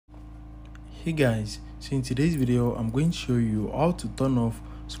Hey guys, so in today's video I'm going to show you how to turn off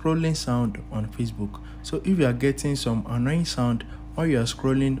scrolling sound on Facebook. So if you are getting some annoying sound while you are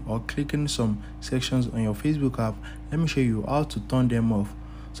scrolling or clicking some sections on your Facebook app, let me show you how to turn them off.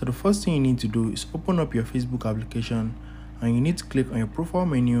 So the first thing you need to do is open up your Facebook application and you need to click on your profile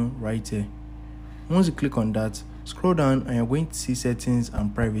menu right here. Once you click on that, scroll down and you're going to see settings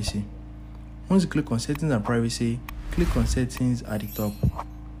and privacy. Once you click on settings and privacy, click on settings at the top.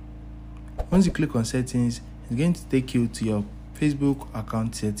 Once you click on settings, it's going to take you to your Facebook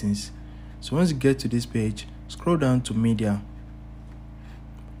account settings. So once you get to this page, scroll down to media.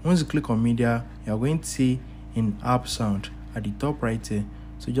 Once you click on media, you are going to see in-app sound at the top right here.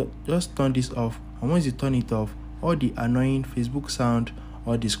 So just turn this off, and once you turn it off, all the annoying Facebook sound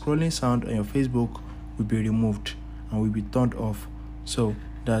or the scrolling sound on your Facebook will be removed and will be turned off. So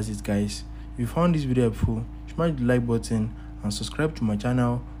that's it guys. If you found this video helpful, smash the like button and subscribe to my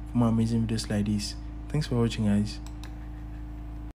channel for more amazing videos like this. Thanks for watching guys.